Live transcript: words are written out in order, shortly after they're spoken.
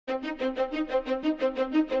Hey,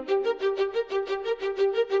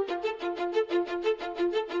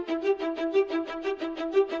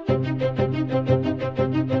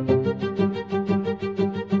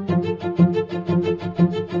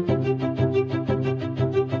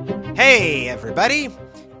 everybody!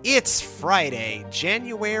 It's Friday,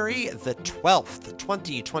 January the 12th,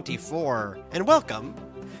 2024, and welcome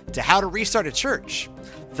to How to Restart a Church,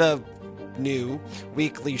 the new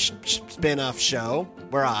weekly spin-off show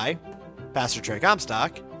where I, Pastor Trey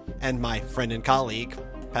Comstock, and my friend and colleague,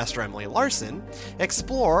 Pastor Emily Larson,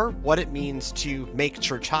 explore what it means to make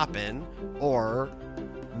church happen or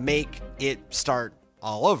make it start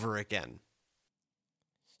all over again.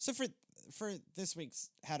 So for this week's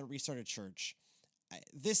How to Restart a Church,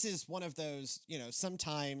 this is one of those,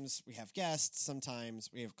 sometimes we have guests, sometimes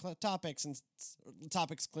we have topics and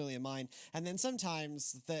topics clearly in mind, and then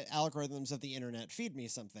sometimes the algorithms of the internet feed me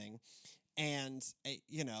something, and,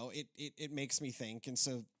 it makes me think, and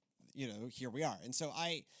so, here we are. And so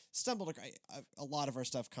I stumbled, a lot of our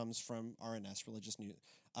stuff comes from RNS,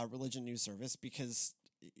 Religion News Service, because,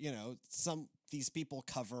 these people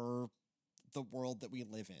cover the world that we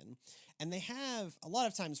live in, and they have, a lot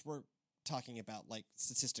of times we're talking about like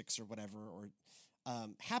statistics or whatever, or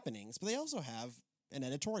happenings, but they also have an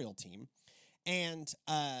editorial team. And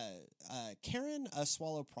Karen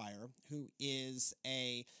Swallow Prior, who is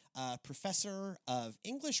a professor of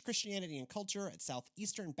English, Christianity, and Culture at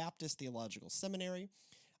Southeastern Baptist Theological Seminary,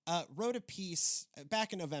 wrote a piece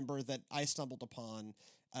back in November that I stumbled upon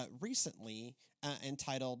recently,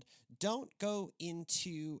 entitled, "Don't Go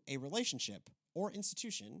Into a Relationship or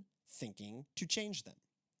Institution Thinking to Change Them."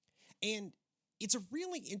 And it's a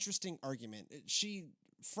really interesting argument. She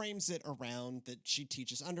frames it around that she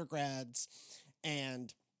teaches undergrads,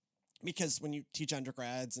 and because when you teach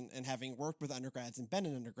undergrads and having worked with undergrads and been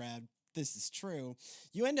an undergrad, this is true,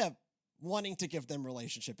 you end up wanting to give them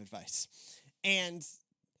relationship advice. And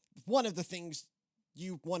one of the things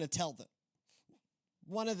you want to tell them,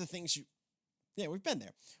 we've been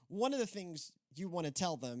there. One of the things you want to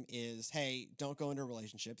tell them is, hey, don't go into a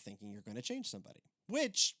relationship thinking you're going to change somebody,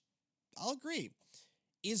 which I'll agree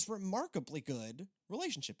is remarkably good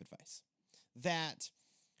relationship advice. That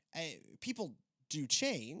people do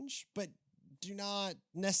change, but do not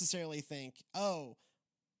necessarily think, oh,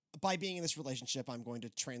 by being in this relationship, I'm going to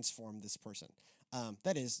transform this person.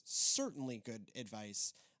 That is certainly good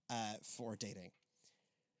advice for dating.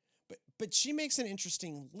 But she makes an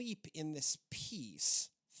interesting leap in this piece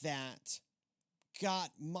that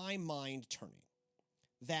got my mind turning,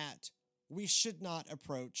 that we should not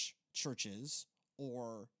approach churches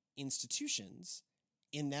or institutions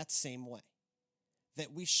in that same way,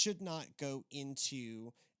 that we should not go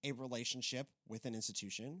into a relationship with an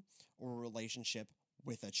institution or a relationship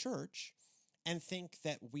with a church and think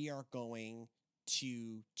that we are going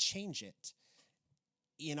to change it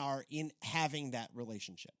in having that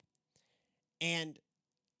relationship. And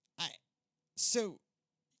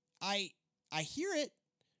I hear it,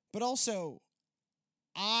 but also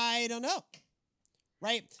I don't know,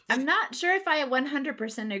 right? I'm not sure if I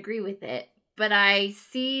 100% agree with it, but I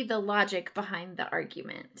see the logic behind the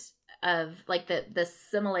argument of like the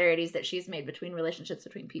similarities that she's made between relationships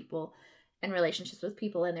between people and relationships with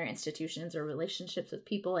people and their institutions, or relationships with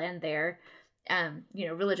people and their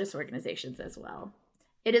religious organizations as well.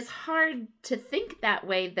 It is hard to think that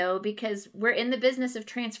way, though, because we're in the business of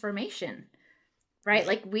transformation, right?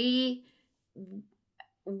 Like we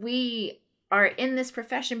are in this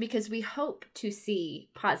profession because we hope to see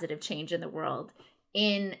positive change in the world,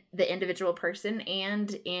 in the individual person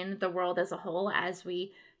and in the world as a whole, as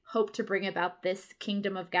we hope to bring about this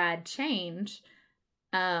kingdom of God change.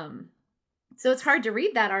 So it's hard to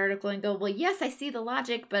read that article and go, well, yes, I see the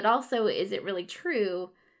logic, but also, is it really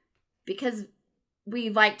true? Because we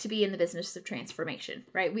like to be in the business of transformation,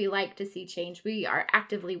 right? We like to see change. We are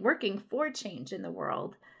actively working for change in the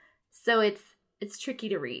world. So it's tricky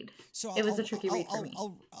to read. So it was a tricky read for me.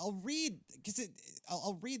 I'll read, because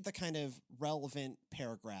I'll read the kind of relevant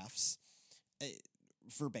paragraphs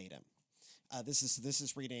verbatim. This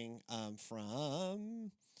is reading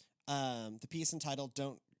from the piece entitled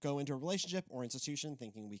 "Don't Go Into a Relationship or Institution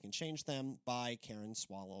Thinking We Can Change Them" by Karen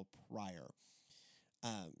Swallow Prior.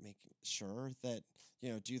 Making sure that,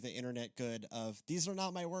 do the internet good of, these are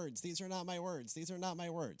not my words, these are not my words, these are not my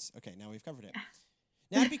words. Okay, now we've covered it.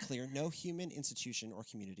 Now, to be clear, no human institution or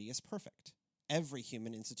community is perfect. Every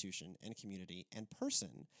human institution and community and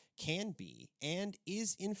person can be and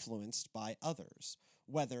is influenced by others,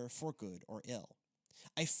 whether for good or ill.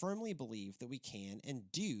 I firmly believe that we can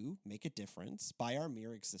and do make a difference by our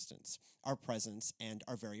mere existence, our presence, and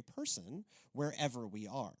our very person, wherever we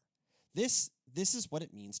are. This is what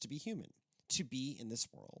it means to be human, to be in this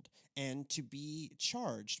world, and to be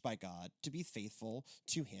charged by God to be faithful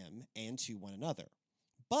to him and to one another.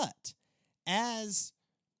 But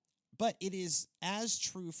it is as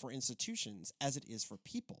true for institutions as it is for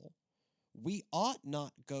people. We ought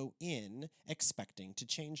not go in expecting to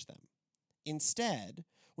change them. Instead,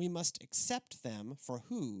 we must accept them for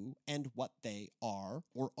who and what they are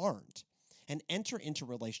or aren't, and enter into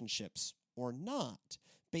relationships or not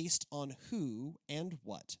based on who and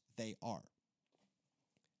what they are.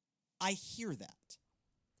 I hear that.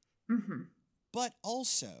 Mm-hmm. But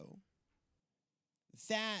also,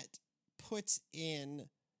 that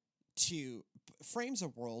frames a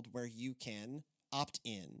world where you can opt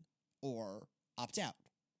in or opt out.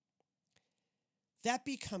 That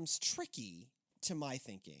becomes tricky, to my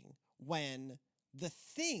thinking, when the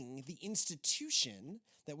institution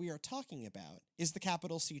that we are talking about is the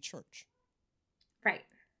capital C church. Right.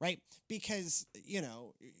 Right? Because,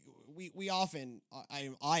 we often,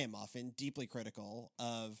 I am often deeply critical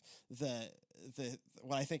of the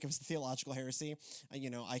what I think of as the theological heresy.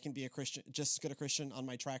 I can be a Christian, just as good a Christian on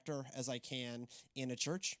my tractor as I can in a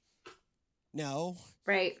church. No.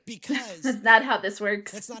 Right. Because that's not how this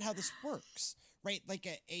works. That's not how this works. Right? Like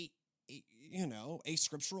a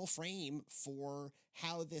scriptural frame for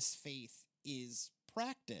how this faith is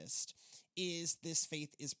practiced is this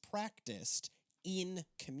faith is practiced in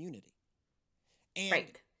community. And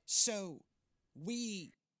right. So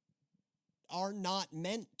we are not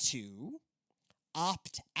meant to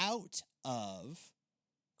opt out of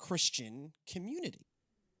Christian community.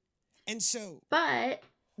 And so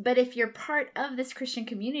But if you're part of this Christian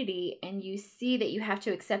community and you see that you have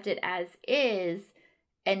to accept it as is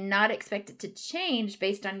and not expect it to change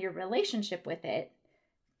based on your relationship with it,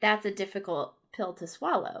 that's a difficult pill to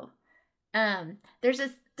swallow. There's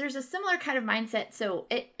a similar kind of mindset. So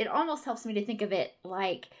it almost helps me to think of it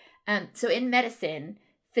like, so in medicine,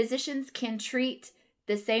 physicians can treat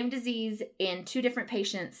the same disease in two different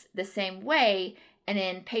patients the same way. And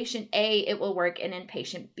in patient A, it will work. And in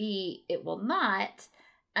patient B, it will not.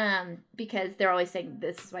 Because they're always saying,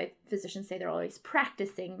 this is why physicians say they're always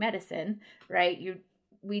practicing medicine, right?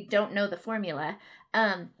 We don't know the formula.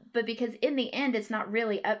 But because in the end, it's not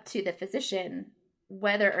really up to the physician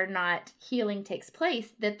whether or not healing takes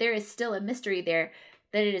place, that there is still a mystery there,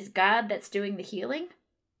 that it is God that's doing the healing.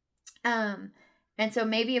 And so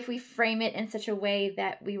maybe if we frame it in such a way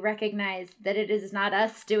that we recognize that it is not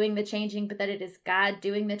us doing the changing, but that it is God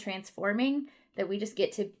doing the transforming, that we just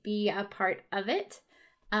get to be a part of it.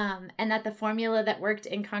 And that the formula that worked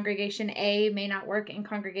in congregation A may not work in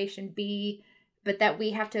congregation B, but that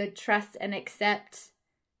we have to trust and accept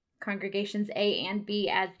congregations A and B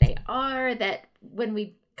as they are, that when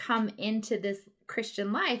we come into this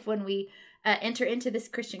Christian life, when we enter into this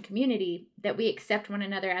Christian community, that we accept one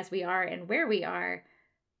another as we are and where we are,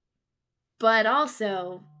 but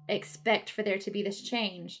also expect for there to be this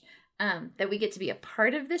change, that we get to be a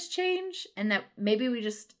part of this change, and that maybe we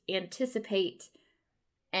just anticipate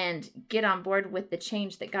and get on board with the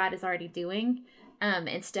change that God is already doing,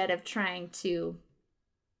 instead of trying to,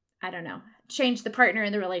 I don't know, change the partner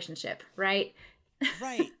in the relationship, right?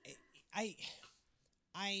 Right.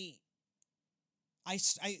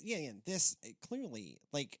 This clearly,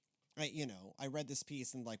 like, I read this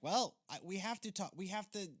piece and like, well, I have to talk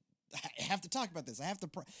about this. I have to,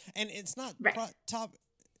 and it's not right.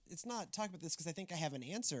 It's not talk about this because I think I have an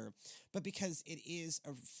answer, but because it is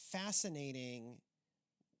a fascinating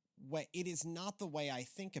way. It is not the way I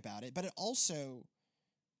think about it, but it also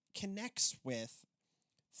connects with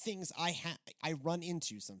things I run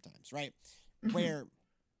into sometimes, right? Mm-hmm. Where,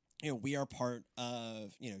 we are part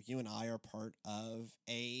of, you and I are part of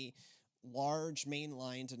a large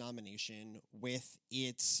mainline denomination with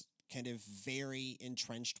its kind of very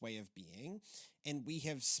entrenched way of being. And we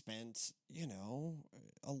have spent,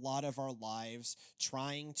 a lot of our lives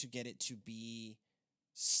trying to get it to be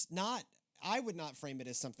not, I would not frame it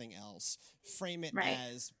as something else. Frame it right.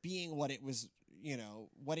 as being what it was,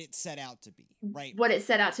 what it set out to be, right? What it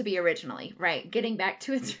set out to be originally, right? Getting back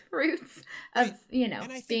to its roots of,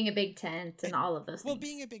 right. being a big tent and all of those things. Well,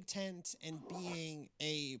 being a big tent and being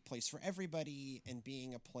a place for everybody and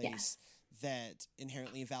being a place that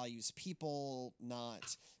inherently values people,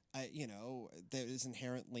 not, that is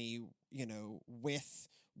inherently, with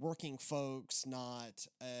working folks, not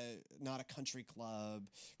a country club,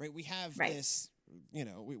 right? We have this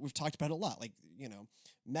we've talked about it a lot. Like,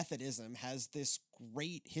 Methodism has this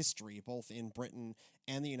great history, both in Britain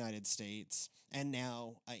and the United States, and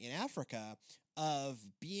now in Africa, of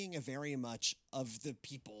being a very much of the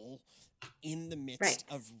people in the midst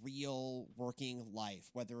of real working life,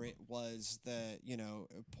 whether it was the,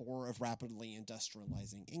 poor of rapidly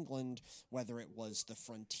industrializing England, whether it was the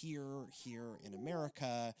frontier here in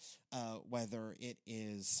America, whether it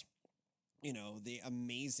is, the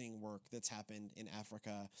amazing work that's happened in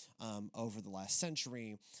Africa over the last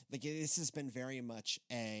century. Like, this has been very much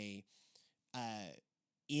a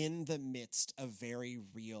in the midst of very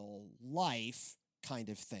real life kind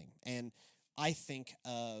of thing. And I think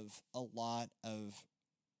of a lot of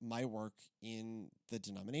my work in the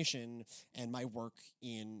denomination and my work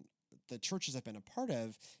in the churches I've been a part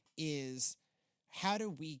of is, how do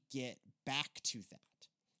we get back to that?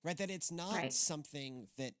 Right? That it's not something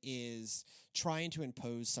that is trying to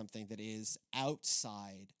impose something that is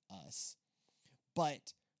outside us,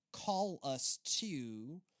 but call us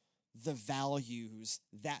to the values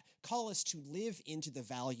that call us to live into the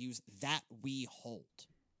values that we hold,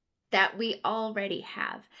 that we already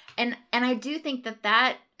have. And I do think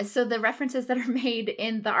that so the references that are made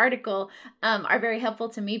in the article are very helpful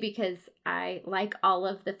to me, because I like all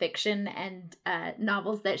of the fiction and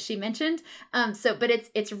novels that she mentioned. But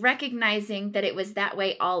it's recognizing that it was that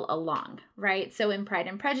way all along, right? So in Pride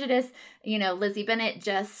and Prejudice, Lizzie Bennet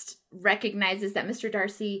just recognizes that Mr.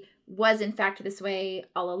 Darcy was in fact this way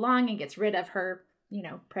all along and gets rid of her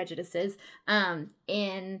prejudices so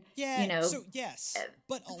yes,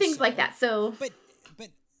 but also, things like that. So but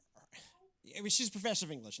she's a professor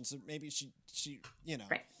of English, and so maybe she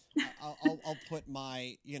right. I'll put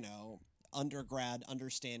my undergrad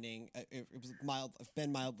understanding. It was mild. I've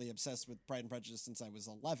been mildly obsessed with Pride and Prejudice since I was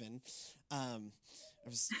 11. I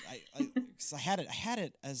had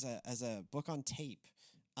it as a book on tape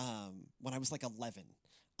when I was like 11.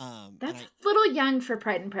 That's a little young for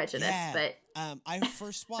Pride and Prejudice, but I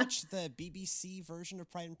first watched the BBC version of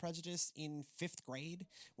Pride and Prejudice in 5th grade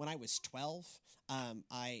when I was 12.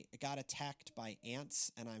 I got attacked by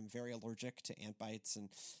ants, and I'm very allergic to ant bites, and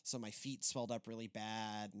so my feet swelled up really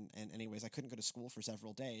bad. And anyways, I couldn't go to school for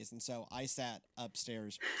several days, and so I sat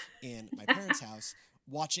upstairs in my parents' house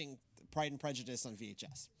watching Pride and Prejudice on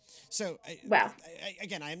VHS. So, wow.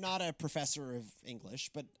 Again, I'm not a professor of English,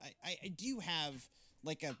 but I do have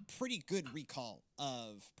like a pretty good recall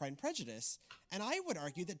of Pride and Prejudice, and I would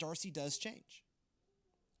argue that Darcy does change.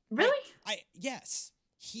 Really? Yes,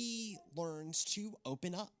 he learns to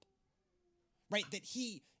open up. Right, that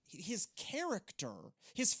his character,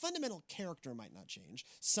 his fundamental character might not change.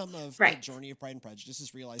 Some of the journey of Pride and Prejudice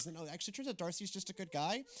is realizing, actually, it turns out Darcy's just a good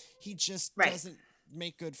guy. He just doesn't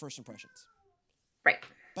make good first impressions. Right.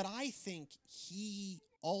 But I think he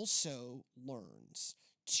also learns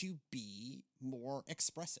to be more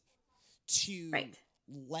expressive, he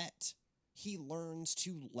learns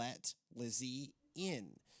to let Lizzie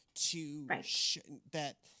in, to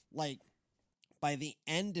that, like, by the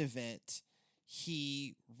end of it,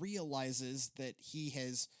 he realizes that he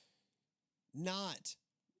is not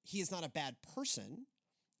a bad person,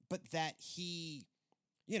 but that he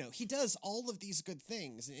does all of these good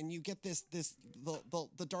things, and you get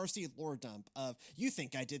the Darcy lore dump of, you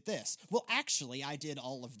think I did this. Well, actually, I did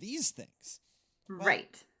all of these things.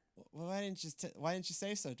 Right. Well, why didn't you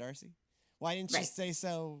say so, Darcy? Why didn't you say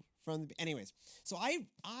so from the... Anyways, so I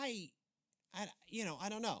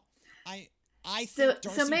don't know. I think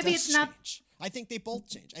Darcy maybe does it's not... change. I think they both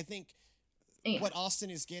change. I think what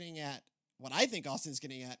I think Austen's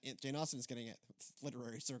getting at, Jane Austen is getting at,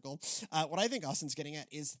 literary circle, what I think Austen's getting at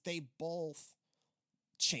is they both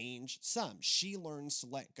change some. She learns to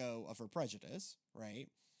let go of her prejudice, right?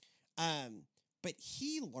 But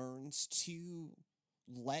he learns to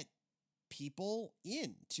let people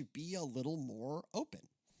in, to be a little more open.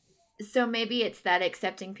 So maybe it's that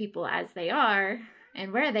accepting people as they are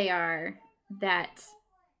and where they are that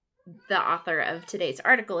the author of today's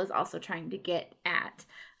article is also trying to get at.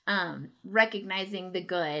 Recognizing the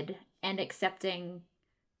good and accepting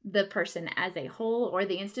the person as a whole, or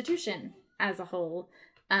the institution as a whole,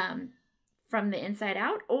 from the inside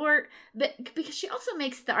out. But because she also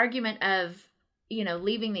makes the argument of,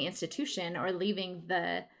 leaving the institution or leaving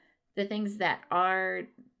the things that are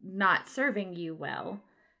not serving you well,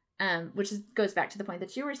 which goes back to the point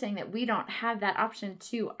that you were saying, that we don't have that option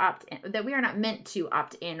to opt in, that we are not meant to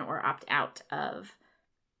opt in or opt out of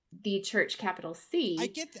the church, capital C. I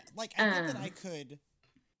get that. I get that I could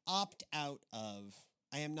opt out of.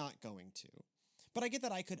 I am not going to, but I get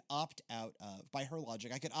that I could opt out of. By her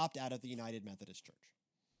logic, I could opt out of the United Methodist Church.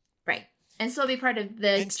 Right. And still be part of the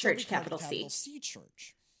and still be church, part of capital the C. capital C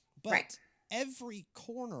church. But Right. every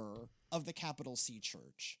corner of the capital C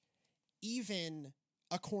church, even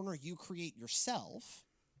a corner you create yourself,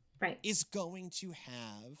 Right. is going to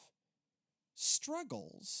have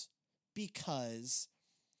struggles, because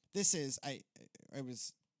this is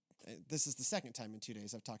this is the second time in 2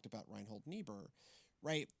 days I've talked about Reinhold Niebuhr,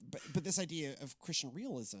 right? But this idea of Christian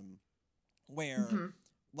realism, where Mm-hmm.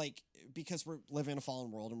 like, because we live in a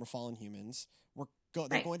fallen world and we're fallen humans, there are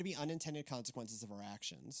Right. going to be unintended consequences of our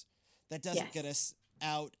actions. That doesn't Yes. get us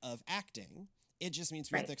out of acting. It just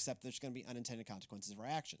means we have Right. to accept there's going to be unintended consequences of our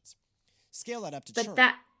actions. Scale that up to But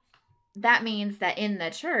church. that means that in the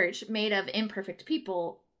church, made of imperfect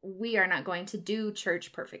people, we are not going to do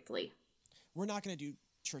church perfectly. We're not going to do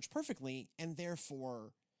church perfectly, and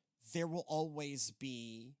therefore there will always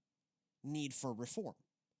be need for reform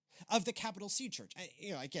of the capital C church.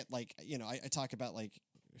 I get, like, I talk about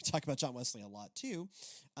John Wesley a lot too.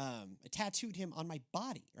 I tattooed him on my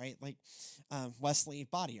body, right? Like, Wesley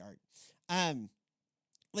body art.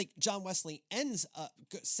 Like, John Wesley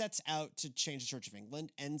sets out to change the Church of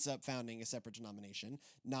England, ends up founding a separate denomination,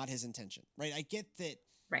 not his intention, right? I get that.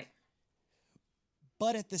 Right.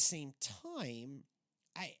 But at the same time,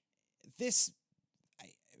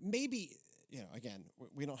 maybe, again,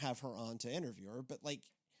 we don't have her on to interview her, but like,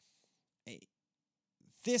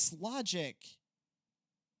 this logic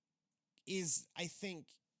is, I think,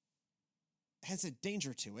 has a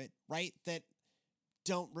danger to it, right? That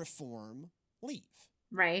don't reform, leave.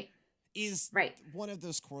 Right. Is Right. one of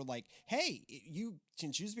those core, like, hey, you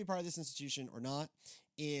can choose to be part of this institution or not.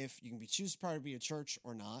 If you can choose to be a church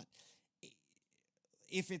or not.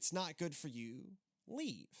 If it's not good for you,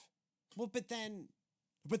 leave. Well, but then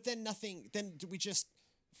nothing. Then do we just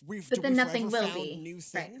we've But do then we nothing forever will found be. new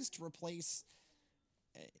things to replace?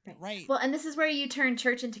 Right. Well, and this is where you turn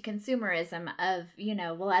church into consumerism of,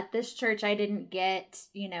 well, at this church I didn't get,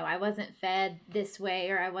 I wasn't fed this way,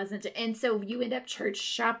 or I wasn't, and so you end up church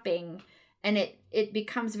shopping, and it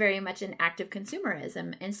becomes very much an act of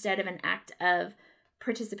consumerism instead of an act of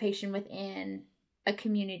participation within a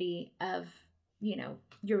community of,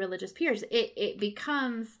 your religious peers. It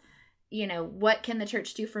becomes, what can the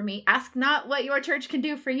church do for me? Ask not what your church can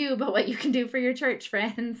do for you, but what you can do for your church,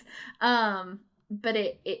 friends. But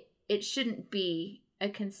it shouldn't be a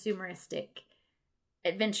consumeristic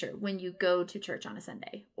adventure when you go to church on a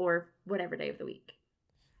Sunday or whatever day of the week.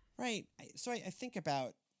 Right. So I think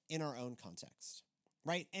about in our own context,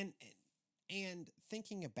 right? And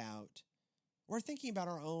thinking about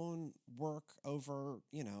our own work over,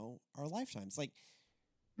 our lifetimes. Like,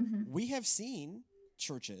 we have seen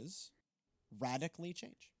churches radically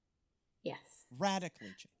change. Yes. Radically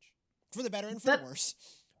change. For the better and for the worse.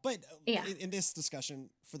 But in this discussion,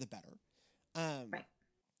 for the better. Right.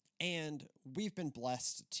 And we've been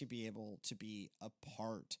blessed to be able to be a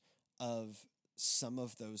part of some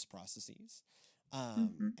of those processes.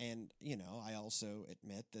 And, I also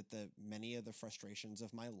admit that many of the frustrations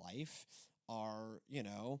of my life are,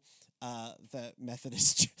 the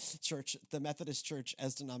Methodist Church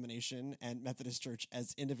as denomination and Methodist Church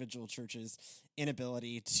as individual churches'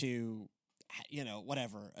 inability to,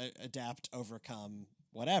 adapt, overcome,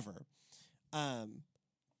 whatever.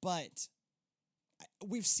 But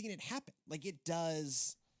we've seen it happen. Like, it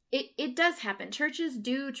does. It does happen. Churches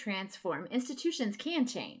do transform. Institutions can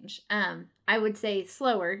change. I would say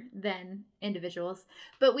slower than individuals,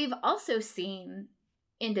 but we've also seen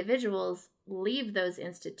individuals leave those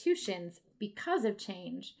institutions because of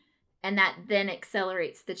change, and that then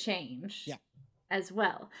accelerates the change. Yeah. As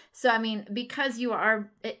well. So, because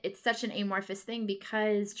it's such an amorphous thing,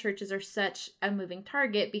 because churches are such a moving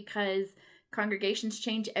target, because congregations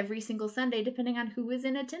change every single Sunday depending on who is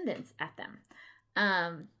in attendance at them.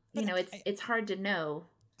 It's hard to know.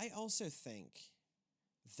 I also think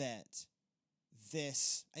that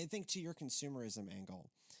I think to your consumerism angle,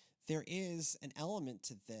 there is an element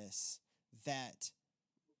to this that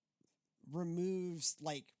removes,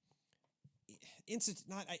 like,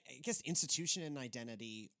 institution and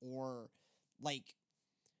identity, or like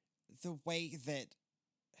the way that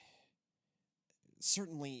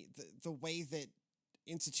certainly the way that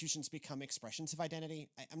institutions become expressions of identity.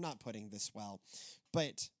 I'm not putting this well,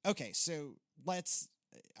 but okay, so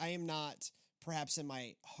I am not perhaps in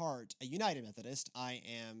my heart a United Methodist. I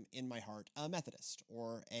am in my heart a Methodist,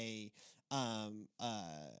 or a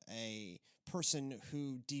person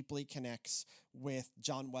who deeply connects with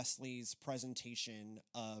John Wesley's presentation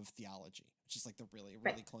of theology, which is like the really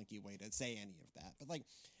clunky way to say any of that. But like,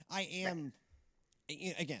 I am,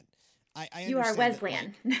 again, I you are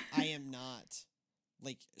Wesleyan. That, like, I am not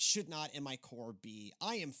should not in my core be,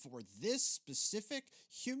 I am for this specific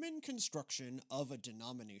human construction of a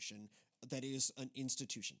denomination that is an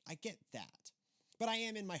institution. I get that. But I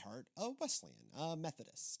am in my heart a Wesleyan, a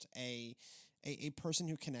Methodist, a person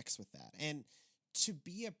who connects with that. And to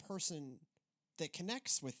be a person that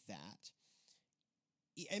connects with that,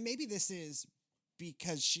 and maybe this is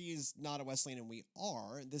because she's not a Wesleyan and we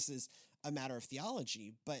are, this is a matter of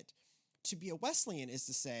theology, but to be a Wesleyan is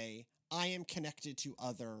to say, I am connected to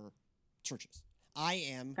other churches. I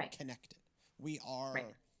am connected. We are,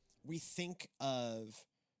 we think of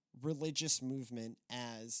religious movement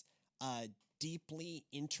as a deeply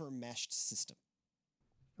intermeshed system.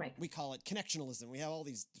 Right. We call it connectionalism. We have all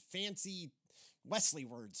these fancy Wesley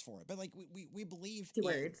words for it, but we believe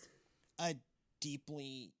in a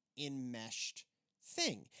deeply enmeshed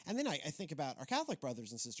thing. And then I think about our Catholic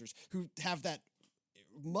brothers and sisters who have that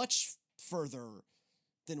much further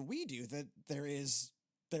than we do, that there is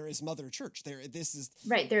Mother Church. There is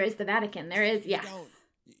the Vatican. There is, yes.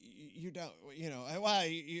 You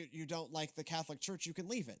don't like the Catholic Church, you can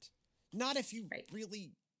leave it. Not if you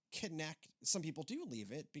really connect. Some people do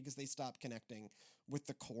leave it because they stop connecting with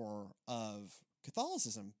the core of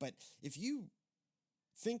Catholicism. But if you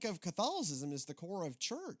think of Catholicism as the core of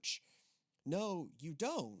church, no, you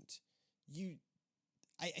don't.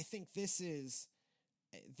 I think this is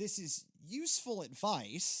useful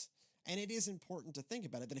advice, and it is important to think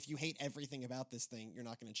about it, that if you hate everything about this thing, you're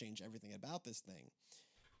not going to change everything about this thing.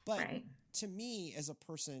 But to me, as a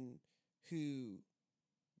person who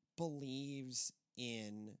believes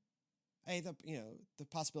in the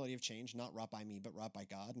possibility of change, not wrought by me, but wrought by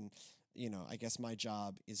God, and I guess my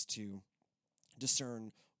job is to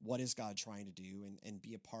discern what is God trying to do and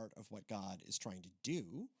be a part of what God is trying to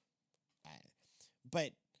do.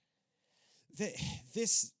 But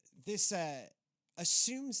this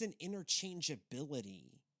assumes an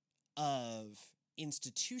interchangeability of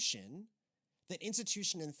institution, that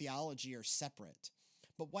institution and theology are separate.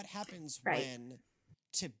 But what happens when,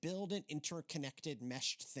 to build an interconnected,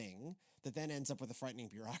 meshed thing that then ends up with a frightening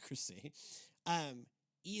bureaucracy,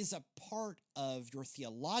 is a part of your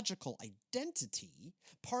theological identity,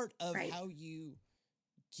 part of how you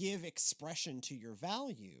give expression to your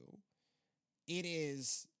value? It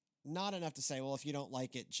is not enough to say, well, if you don't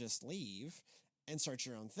like it, just leave and start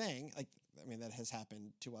your own thing. That has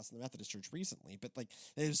happened to us in the Methodist Church recently, but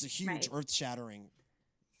it was a huge earth-shattering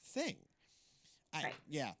thing. I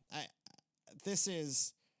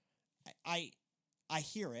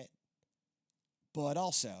hear it, but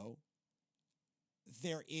also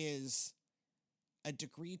there is a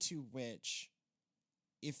degree to which,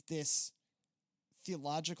 if this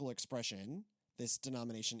theological expression, this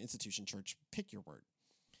denomination, institution, church, pick your word,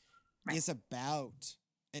 is about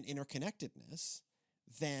an interconnectedness,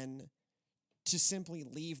 then to simply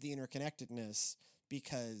leave the interconnectedness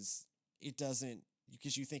because you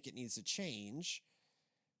think it needs to change,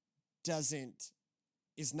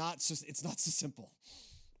 it's not so simple.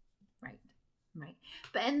 Right.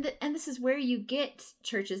 But and this is where you get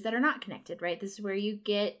churches that are not connected, right? This is where you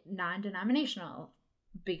get non-denominational.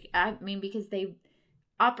 Because they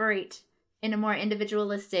operate in a more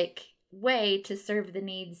individualistic way to serve the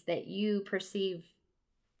needs that you perceive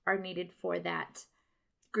are needed for that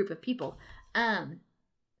group of people.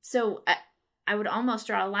 So I would almost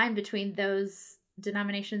draw a line between those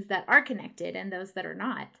denominations that are connected and those that are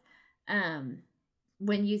not,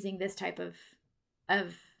 when using this type of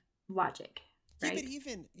logic. Right? Yeah, but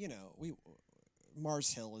even,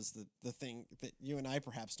 Mars Hill is the thing that you and I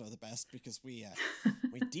perhaps know the best because we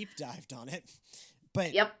deep dived on it.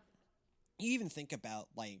 But you even think about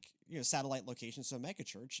satellite locations. So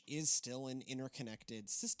megachurch is still an interconnected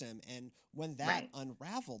system, and when that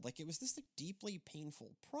unraveled, it was this deeply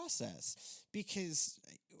painful process because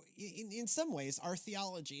in some ways our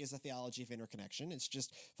theology is a theology of interconnection. It's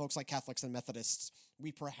just folks like Catholics and Methodists,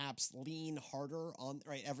 we perhaps lean harder on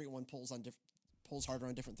everyone pulls harder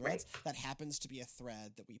on different threads. That happens to be a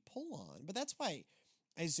thread that we pull on. But that's why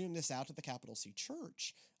I zoom this out to the capital C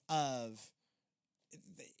Church of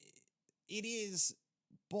it is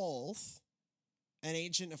both an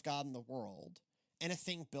agent of God in the world and a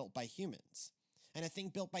thing built by humans. And a thing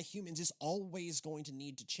built by humans is always going to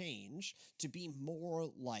need to change to be more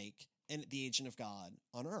like the agent of God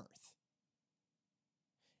on earth.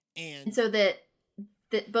 And so that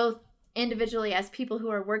both individually as people who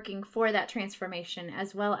are working for that transformation,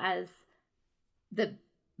 as well as the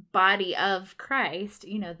body of Christ,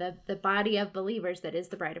 the body of believers that is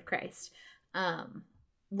the bride of Christ,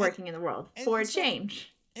 working in the world for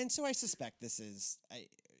change. And so I suspect this is,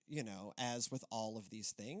 as with all of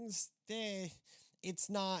these things, it is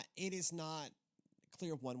not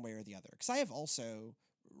clear one way or the other. Because I have also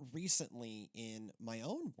recently in my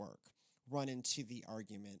own work run into the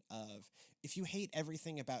argument of, if you hate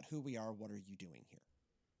everything about who we are, what are you doing here?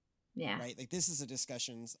 Yeah. Right? Like, this is a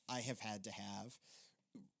discussions I have had to have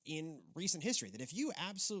in recent history, that if you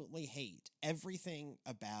absolutely hate everything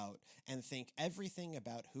about and think everything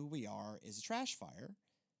about who we are is a trash fire,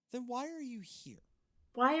 then why are you here?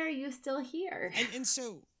 Why are you still here? And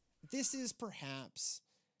so this is perhaps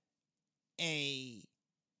a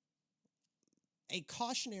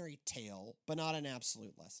cautionary tale, but not an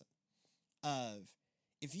absolute lesson of,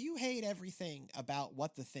 if you hate everything about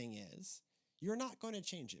what the thing is, you're not going to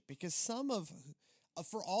change it, because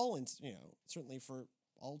for all, certainly for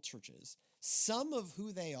all churches, some of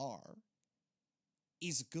who they are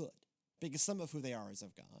is good, because some of who they are is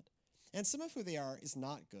of God, and some of who they are is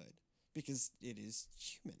not good, because it is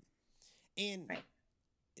human. And right.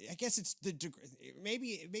 I guess it's the degree.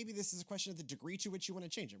 Maybe this is a question of the degree to which you want to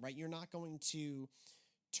change it, right? You're not going to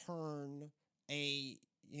turn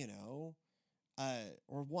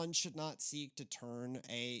or one should not seek to turn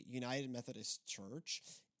a United Methodist Church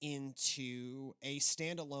into a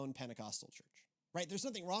standalone Pentecostal church. Right? There's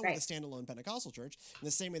nothing wrong with a standalone Pentecostal church, in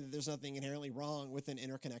the same way that there's nothing inherently wrong with an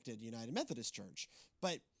interconnected United Methodist Church.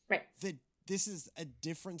 But this is a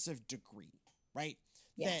difference of degree, right?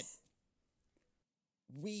 Yes.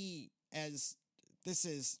 That this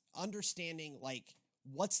is understanding, like,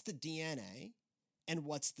 what's the DNA and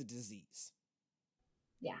what's the disease.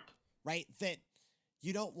 Yeah. Right? That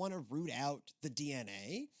you don't want to root out the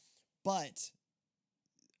DNA, but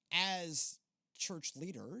as church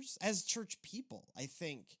leaders, as church people, I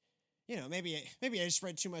think, maybe I just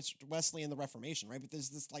read too much Wesley and the Reformation, right? But there's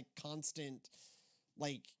this like constant,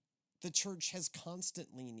 like, the church has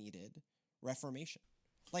constantly needed reformation.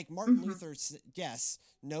 Like Martin Luther, yes,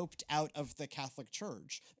 noped out of the Catholic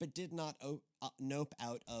Church, but did not nope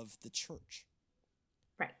out of the church.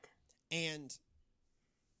 Right. And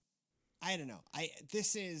I don't know.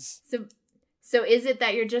 This is... So is it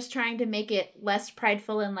that you're just trying to make it less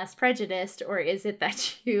prideful and less prejudiced, or is it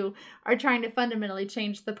that you are trying to fundamentally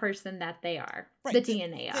change the person that they are, right, the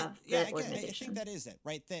DNA of the organization? I think that is it,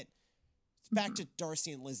 right? That back to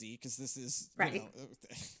Darcy and Lizzie, because this is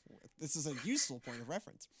this is a useful point of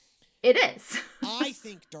reference. It is. I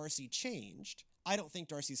think Darcy changed. I don't think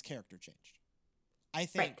Darcy's character changed. I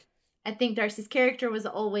think Darcy's character was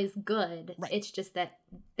always good. Right. It's just that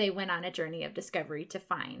they went on a journey of discovery to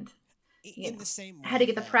find, the same way, how to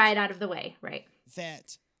get the pride out of the way, right?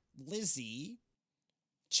 That Lizzie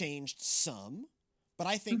changed some, but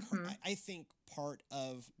I think I think part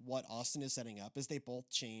of what Austin is setting up is they both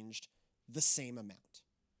changed the same amount.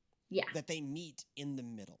 Yeah. That they meet in the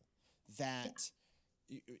middle. That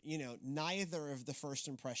neither of the first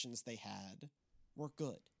impressions they had were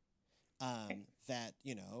good. That,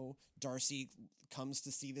 Darcy comes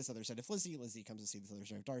to see this other side of Lizzie, Lizzie comes to see this other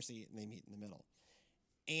side of Darcy, and they meet in the middle.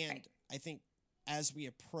 And I think as we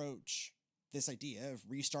approach this idea of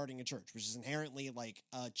restarting a church, which is inherently like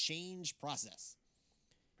a change process,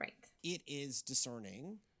 right, it is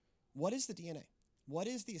discerning what is the DNA, what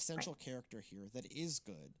is the essential character here that is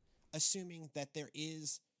good, assuming that there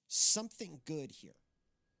is something good here.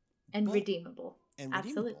 And redeemable.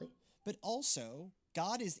 Absolutely. But also,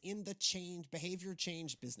 God is in the behavior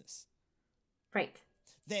change business. Right.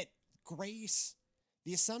 That grace,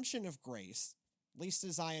 the assumption of grace, at least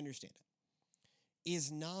as I understand it,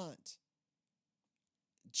 is not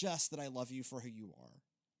just that I love you for who you are,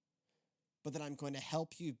 but that I'm going to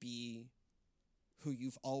help you be who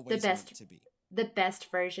you've always meant to be. The best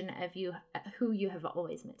version of you, who you have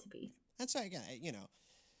always meant to be. That's right. Again,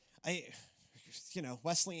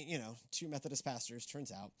 Wesley, two Methodist pastors,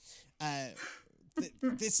 turns out,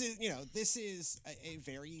 this is a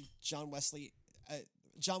very John Wesley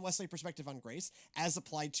perspective on grace as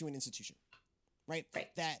applied to an institution, right?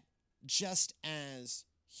 That just as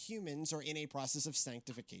humans are in a process of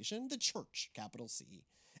sanctification, the church, capital C,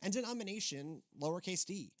 and denomination, lowercase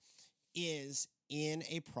d, is in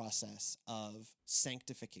a process of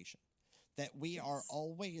sanctification. That we are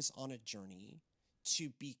always on a journey to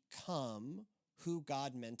become who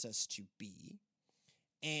God meant us to be,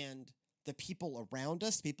 and the people around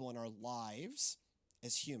us, people in our lives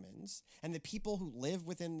as humans, and the people who live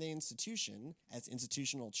within the institution as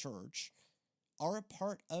institutional church are a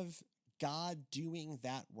part of God doing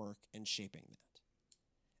that work and shaping that.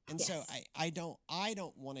 And so I don't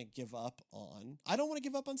want to give up on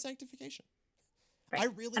sanctification. Right. I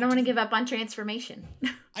don't want to give up on transformation.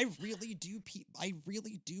 I really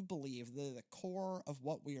do believe that the core of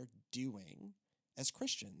what we are doing as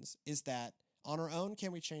Christians is that on our own,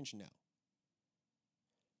 can we change? No.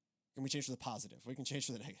 Can we change for the positive? We can change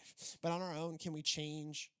for the negative. But on our own, can we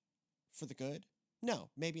change for the good? No,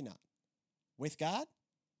 maybe not. With God?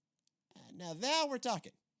 Now we're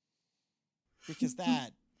talking. Because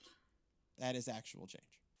that is actual change.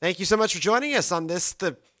 Thank you so much for joining us on this.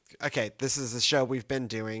 This is a show we've been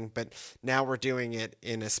doing, but now we're doing it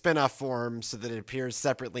in a spin-off form so that it appears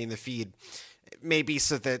separately in the feed. Maybe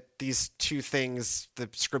so that these two things, the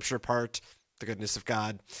scripture part, the goodness of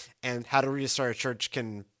God, and how to restart a church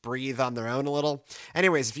can breathe on their own a little.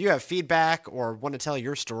 Anyways, if you have feedback or want to tell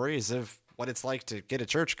your stories of what it's like to get a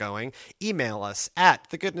church going, email us at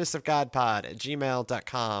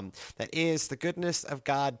thegoodnessofgodpod@gmail.com. That is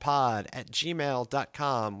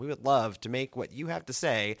thegoodnessofgodpod@gmail.com. We would love to make what you have to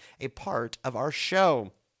say a part of our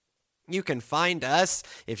show. You can find us,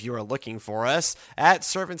 if you are looking for us, at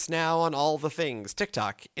Servants Now on all the things: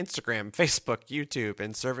 TikTok, Instagram, Facebook, YouTube,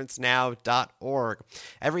 and servantsnow.org.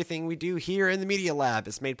 Everything we do here in the Media Lab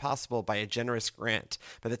is made possible by a generous grant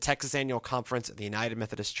by the Texas Annual Conference of the United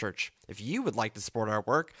Methodist Church. If you would like to support our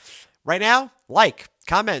work, right now, like,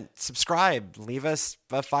 comment, subscribe, leave us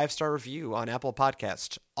a 5-star review on Apple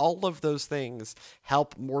Podcasts. All of those things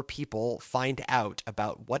help more people find out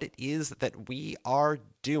about what it is that we are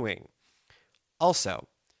doing. Also,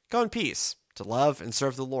 go in peace to love and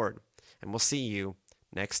serve the Lord, and we'll see you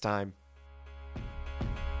next time.